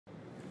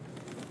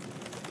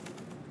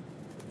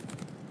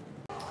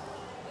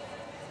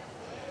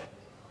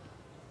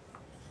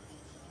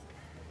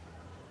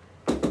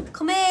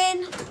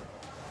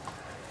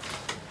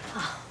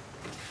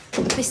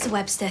Mr.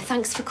 Webster,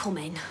 thanks for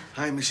coming.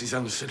 Hi, Mrs.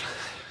 Anderson.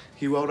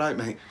 You all right,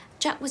 mate?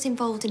 Jack was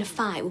involved in a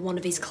fight with one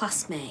of his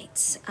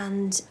classmates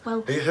and,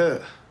 well... Are you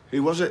hurt?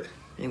 Who was it?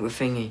 It was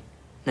Thingy.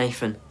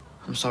 Nathan.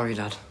 I'm sorry,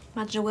 Dad.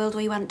 Imagine a world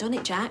where you hadn't done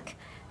it, Jack.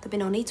 There'd be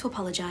no need to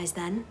apologise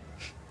then.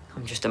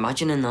 I'm just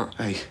imagining that.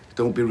 Hey,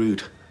 don't be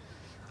rude.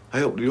 I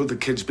hope the other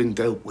kid's been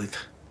dealt with.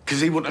 Because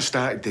he wouldn't have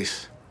started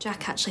this.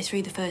 Jack actually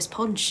threw the first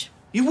punch.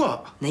 You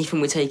what? Nathan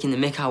were taking the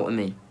mick out of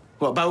me.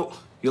 What about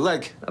your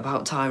leg?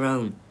 About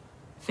Tyrone.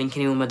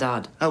 Thinking he was my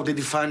dad. How did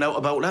he find out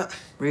about that?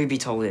 Ruby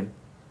told him.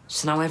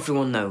 So now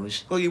everyone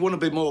knows. Well, you want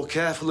to be more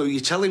careful who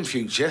you tell in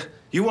future.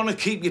 You want to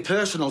keep your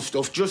personal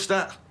stuff just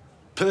that.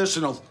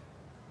 Personal.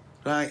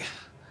 Right.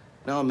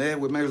 Now I'm here,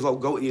 we may as well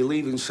go to your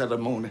leaving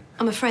ceremony.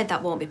 I'm afraid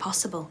that won't be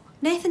possible.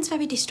 Nathan's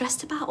very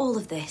distressed about all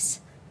of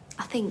this.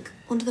 I think,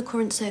 under the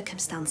current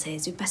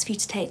circumstances, it'd be best for you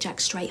to take Jack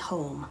straight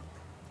home.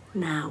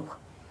 Now.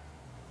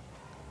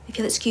 If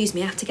you'll excuse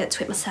me, I have to get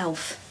to it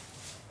myself.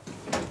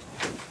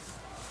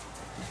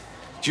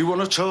 Do you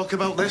want to talk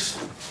about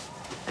this?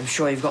 I'm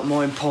sure you've got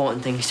more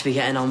important things to be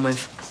getting on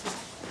with.